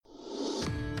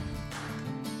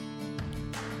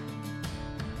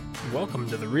welcome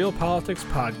to the Real Politics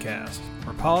Podcast,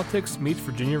 where politics meets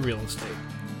Virginia real estate.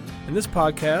 In this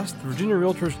podcast, the Virginia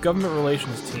Realtors Government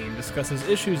Relations team discusses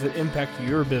issues that impact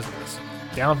your business,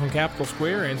 down from Capitol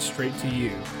Square and straight to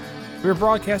you. We are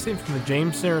broadcasting from the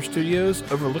James Center Studios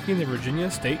overlooking the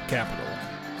Virginia State Capitol.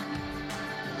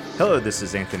 Hello, this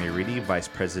is Anthony Reedy, Vice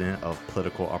President of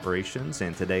Political Operations,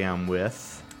 and today I'm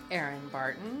with... Erin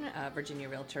Barton, Virginia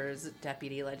Realtors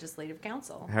Deputy Legislative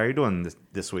Counsel. How are you doing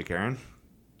this week, Erin?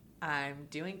 I'm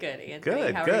doing good, Anthony.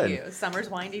 Good, How good. are you? Summer's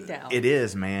winding down. It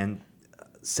is, man.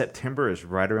 September is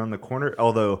right around the corner,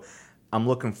 although I'm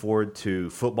looking forward to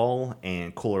football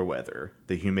and cooler weather.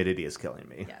 The humidity is killing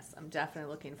me. Yes, I'm definitely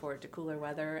looking forward to cooler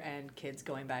weather and kids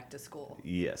going back to school.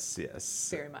 Yes.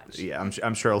 Very much. Yeah,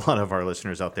 I'm sure a lot of our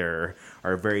listeners out there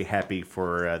are very happy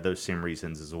for those same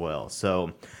reasons as well.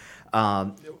 So...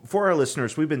 for our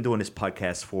listeners, we've been doing this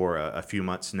podcast for a few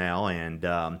months now,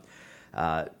 and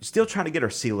still trying to get our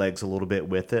sea legs a little bit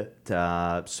with it.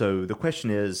 So the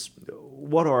question is,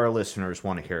 what do our listeners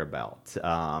want to hear about?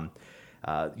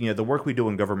 The work we do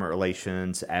in government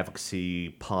relations, advocacy,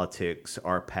 politics,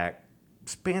 RPAC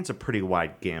spans a pretty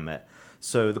wide gamut.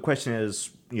 So the question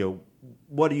is,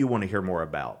 what do you want to hear more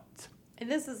about?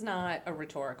 And this is not a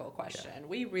rhetorical question. Yeah.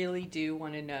 We really do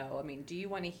want to know. I mean, do you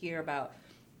want to hear about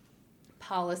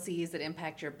policies that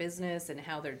impact your business and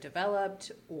how they're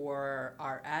developed, or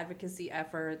our advocacy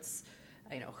efforts,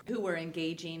 who we're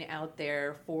engaging out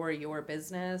there for your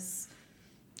business?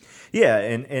 Yeah,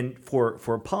 and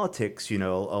for politics, a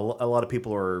lot of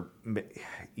people are,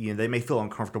 they may feel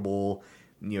uncomfortable,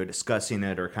 discussing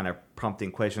it or kind of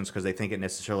prompting questions because they think it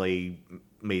necessarily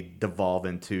may devolve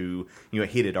into a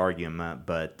heated argument,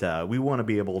 but we want to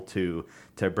be able to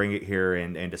bring it here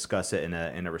and discuss it in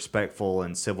a respectful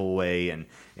and civil way,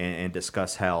 and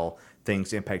discuss how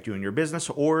things impact you and your business,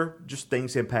 or just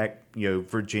things impact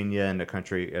Virginia and the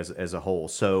country as a whole.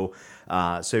 So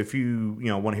if you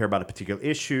want to hear about a particular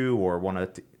issue, or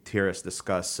want to hear us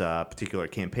discuss particular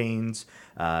campaigns,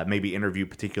 maybe interview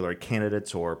particular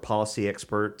candidates or policy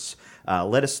experts,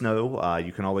 let us know.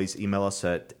 You can always email us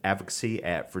at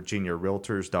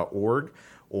advocacy@virginiarealtors.org,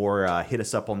 or hit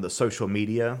us up on the social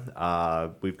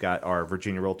media. We've got our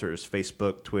Virginia Realtors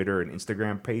Facebook, Twitter, and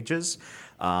Instagram pages.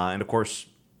 And of course,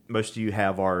 most of you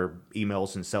have our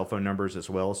emails and cell phone numbers as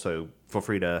well, so feel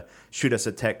free to shoot us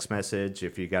a text message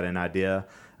if you got an idea.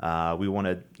 We want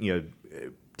to,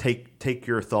 take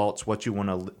your thoughts, what you want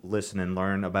to listen and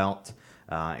learn about,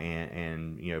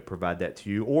 and provide that to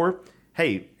you. Or,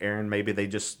 hey, Erin, maybe they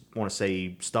just want to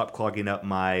say, stop clogging up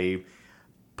my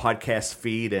podcast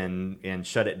feed and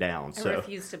shut it down. I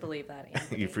refuse to believe that,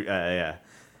 Anthony. Yeah.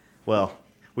 Well,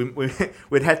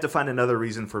 we'd have to find another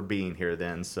reason for being here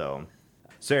then. So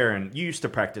Erin, you used to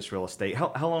practice real estate.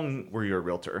 How long were you a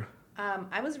realtor?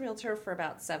 I was a realtor for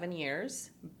about 7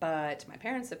 years, but my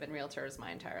parents have been realtors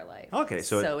my entire life. Okay,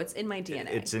 so it's in my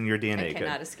DNA. It's in your DNA. I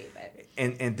cannot escape it.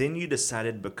 And then you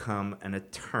decided to become an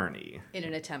attorney. In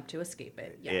an attempt to escape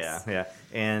it, yes. Yeah.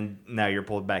 And now you're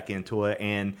pulled back into it.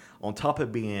 And on top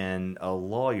of being a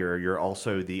lawyer, you're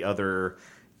also the other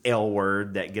L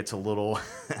word that gets a little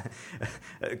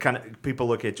kind of, people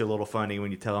look at you a little funny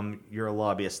when you tell them you're a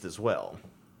lobbyist as well.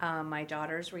 My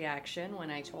daughter's reaction when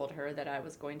I told her that I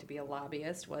was going to be a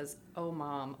lobbyist was, "Oh,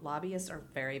 Mom, lobbyists are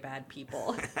very bad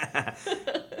people."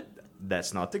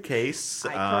 That's not the case.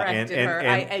 I corrected her.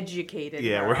 I educated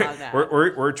her on that.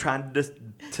 We're trying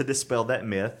to dispel that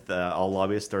myth. All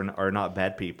lobbyists are not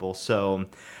bad people. So,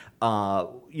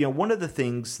 one of the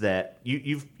things that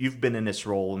you've been in this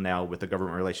role now with the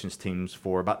government relations teams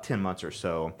for about 10 months or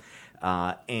so.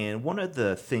 And one of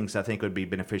the things I think would be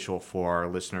beneficial for our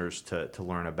listeners to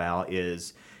learn about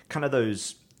is kind of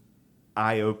those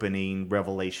eye-opening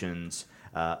revelations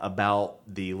about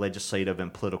the legislative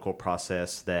and political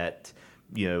process that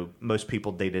most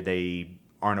people day-to-day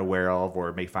aren't aware of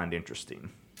or may find interesting.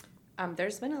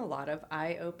 There's been a lot of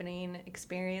eye-opening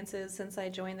experiences since I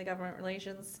joined the government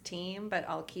relations team, but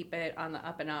I'll keep it on the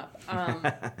up and up.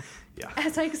 Yeah.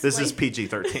 As I explained, this is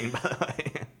PG-13, by the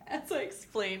way. As I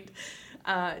explained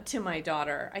to my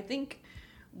daughter, I think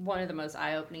one of the most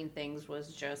eye-opening things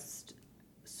was just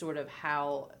sort of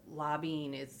how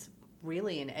lobbying is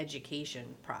really an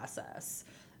education process.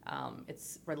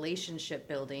 It's relationship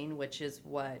building, which is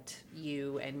what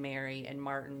you and Mary and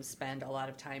Martin spend a lot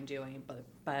of time doing.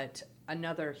 But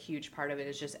another huge part of it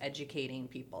is just educating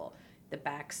people, the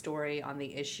backstory on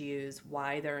the issues,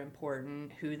 why they're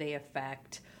important, who they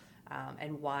affect,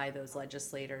 and why those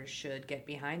legislators should get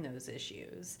behind those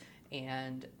issues.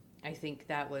 And I think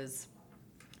that was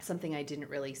something I didn't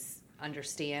really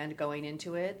understand going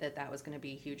into it, that was going to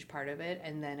be a huge part of it.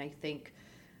 And then I think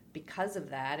because of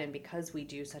that, and because we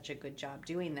do such a good job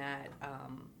doing that,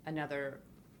 another,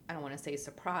 I don't want to say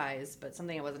surprise, but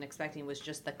something I wasn't expecting was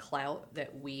just the clout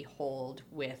that we hold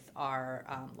with our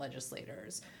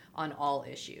legislators on all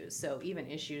issues. So even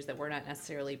issues that we're not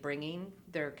necessarily bringing,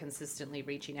 they're consistently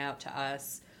reaching out to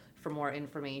us for more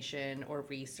information or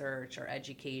research or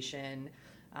education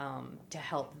to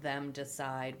help them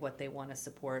decide what they want to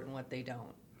support and what they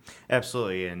don't.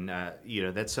 Absolutely, and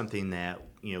that's something that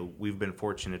we've been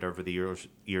fortunate over the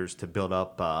years to build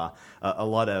up a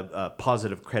lot of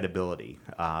positive credibility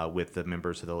with the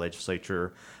members of the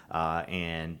legislature,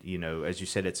 and as you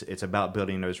said, it's about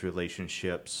building those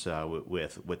relationships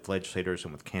with legislators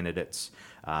and with candidates,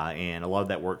 and a lot of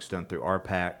that work's done through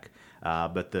RPAC.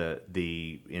 But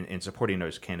in supporting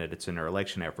those candidates in their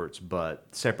election efforts, but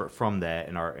separate from that,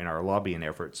 in our lobbying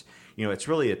efforts, it's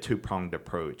really a two-pronged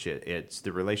approach. It's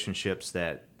the relationships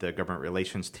that the government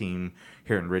relations team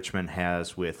here in Richmond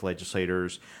has with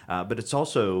legislators, but it's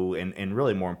also, and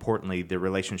really more importantly, the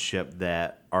relationship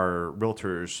that our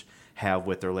realtors have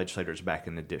with their legislators back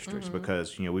in the districts,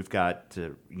 because we've got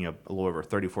a little over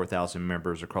 34,000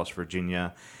 members across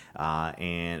Virginia,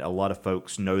 and a lot of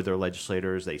folks know their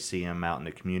legislators. They see them out in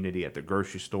the community, at the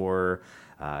grocery store,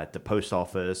 at the post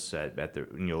office, at the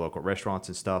local restaurants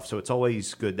and stuff. So it's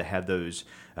always good to have those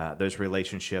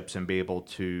relationships and be able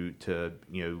to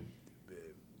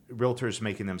realtors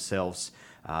making themselves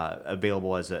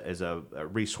available as a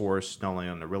resource, not only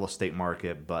on the real estate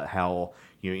market, but how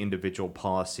individual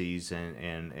policies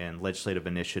and legislative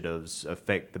initiatives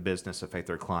affect the business, affect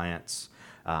their clients.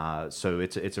 So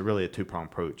it's really a two-pronged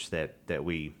approach that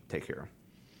we take here.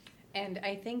 And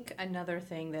I think another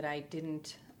thing that I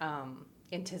didn't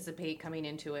anticipate coming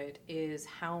into it is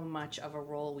how much of a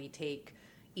role we take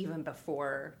even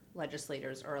before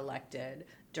legislators are elected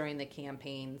during the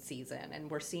campaign season. And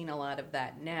we're seeing a lot of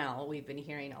that now. We've been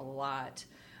hearing a lot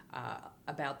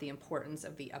about the importance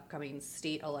of the upcoming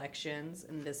state elections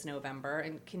in this November.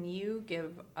 And can you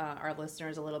give our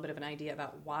listeners a little bit of an idea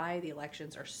about why the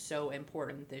elections are so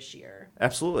important this year?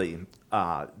 Absolutely.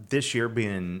 This year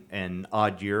being an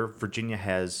odd year, Virginia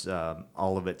has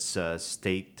all of its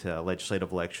state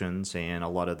legislative elections and a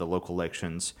lot of the local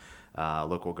elections,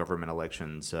 local government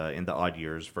elections in the odd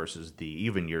years versus the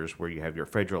even years where you have your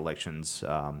federal elections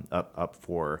up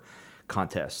for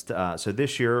contest. So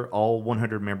this year, all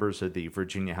 100 members of the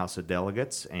Virginia House of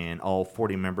Delegates and all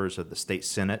 40 members of the state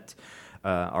Senate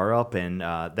are up, and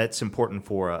that's important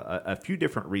for a few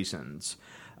different reasons.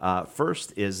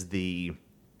 First is the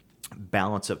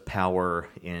balance of power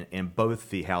in both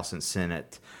the House and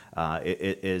Senate.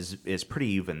 It is pretty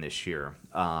even this year.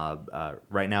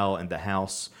 Right now in the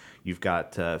House, you've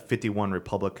got 51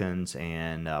 Republicans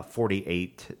and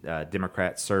 48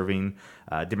 Democrats serving.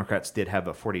 Democrats did have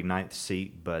a 49th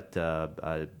seat, but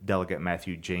Delegate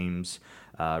Matthew James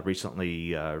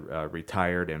recently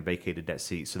retired and vacated that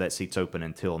seat, so that seat's open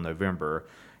until November.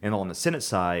 And on the Senate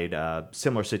side,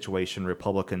 similar situation.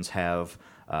 Republicans have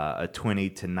a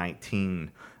 20-19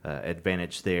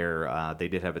 advantage there. They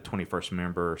did have a 21st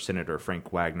member, Senator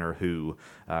Frank Wagner, who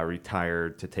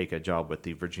retired to take a job with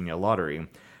the Virginia Lottery.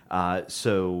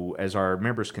 So as our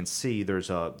members can see, there's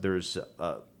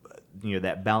that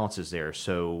balance is there.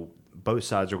 So both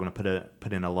sides are going to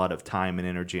put in a lot of time and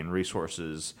energy and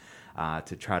resources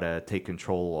to try to take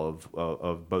control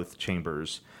of both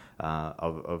chambers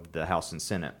of the House and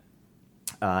Senate.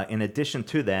 In addition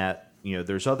to that,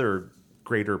 there's other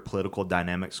greater political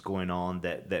dynamics going on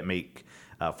that make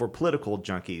for political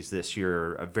junkies this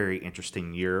year a very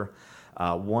interesting year.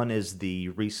 One is the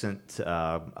recent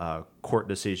court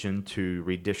decision to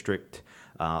redistrict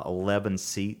 11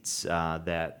 seats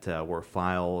that were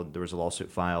filed. There was a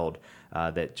lawsuit filed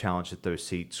that challenged that those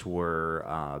seats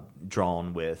were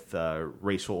drawn with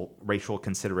racial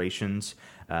considerations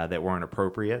that weren't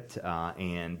appropriate,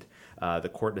 and the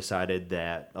court decided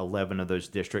that 11 of those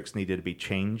districts needed to be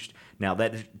changed. Now,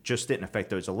 that just didn't affect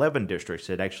those 11 districts.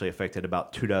 It actually affected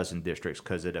about 24 districts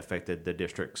because it affected the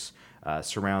districts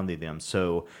surrounding them.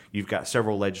 So you've got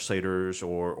several legislators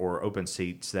or open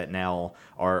seats that now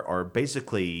are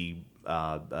basically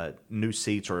new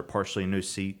seats or partially new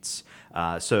seats.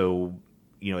 So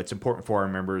it's important for our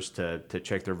members to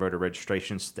check their voter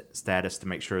registration status to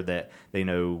make sure that they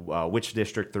know which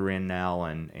district they're in now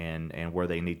and where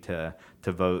they need to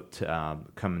vote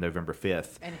come November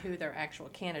 5th. And who their actual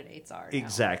candidates are now.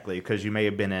 Exactly, because you may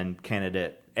have been in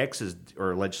candidate X's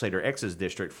or legislator X's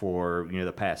district for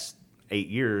the past 8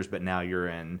 years, but now you're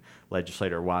in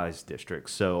legislator Y's district.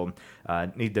 So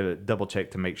need to double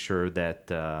check to make sure that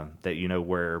that you know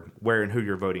where and who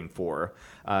you're voting for.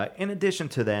 In addition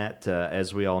to that,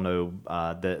 as we all know,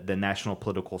 the national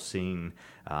political scene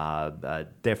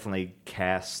definitely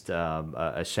cast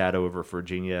a shadow over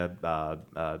Virginia.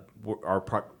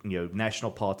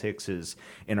 National politics is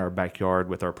in our backyard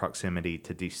with our proximity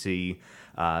to D.C.,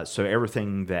 so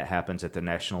everything that happens at the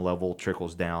national level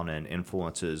trickles down and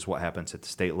influences what happens at the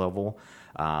state level,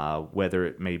 whether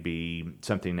it may be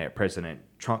something that President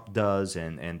Trump does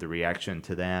and the reaction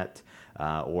to that,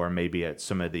 or maybe at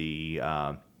some of the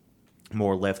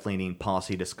more left-leaning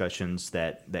policy discussions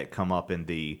that come up in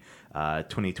the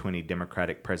 2020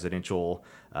 Democratic presidential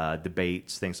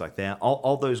debates, things like that.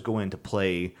 All those go into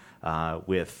play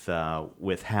with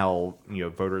how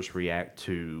voters react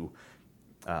to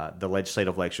the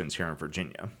legislative elections here in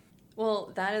Virginia.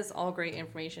 Well, that is all great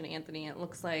information, Anthony. It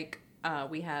looks like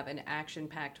we have an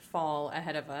action-packed fall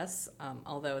ahead of us,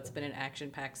 although it's been an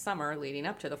action-packed summer leading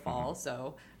up to the fall,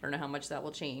 so I don't know how much that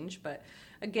will change. But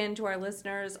again, to our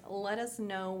listeners, let us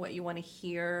know what you want to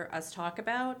hear us talk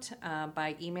about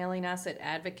by emailing us at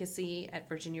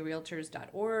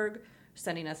advocacy@virginiarealtors.org,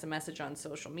 sending us a message on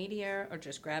social media, or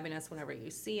just grabbing us whenever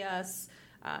you see us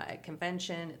at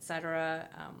convention, etc.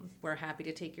 We're happy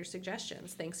to take your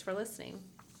suggestions. Thanks for listening.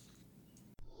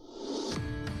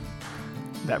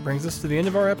 That brings us to the end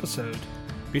of our episode.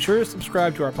 Be sure to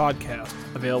subscribe to our podcast,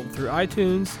 available through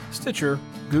iTunes, Stitcher,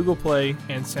 Google Play,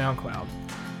 and SoundCloud.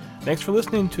 Thanks for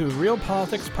listening to Real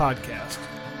Politics Podcast,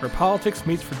 where politics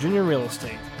meets Virginia real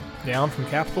estate, down from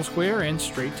Capitol Square and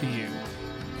straight to you.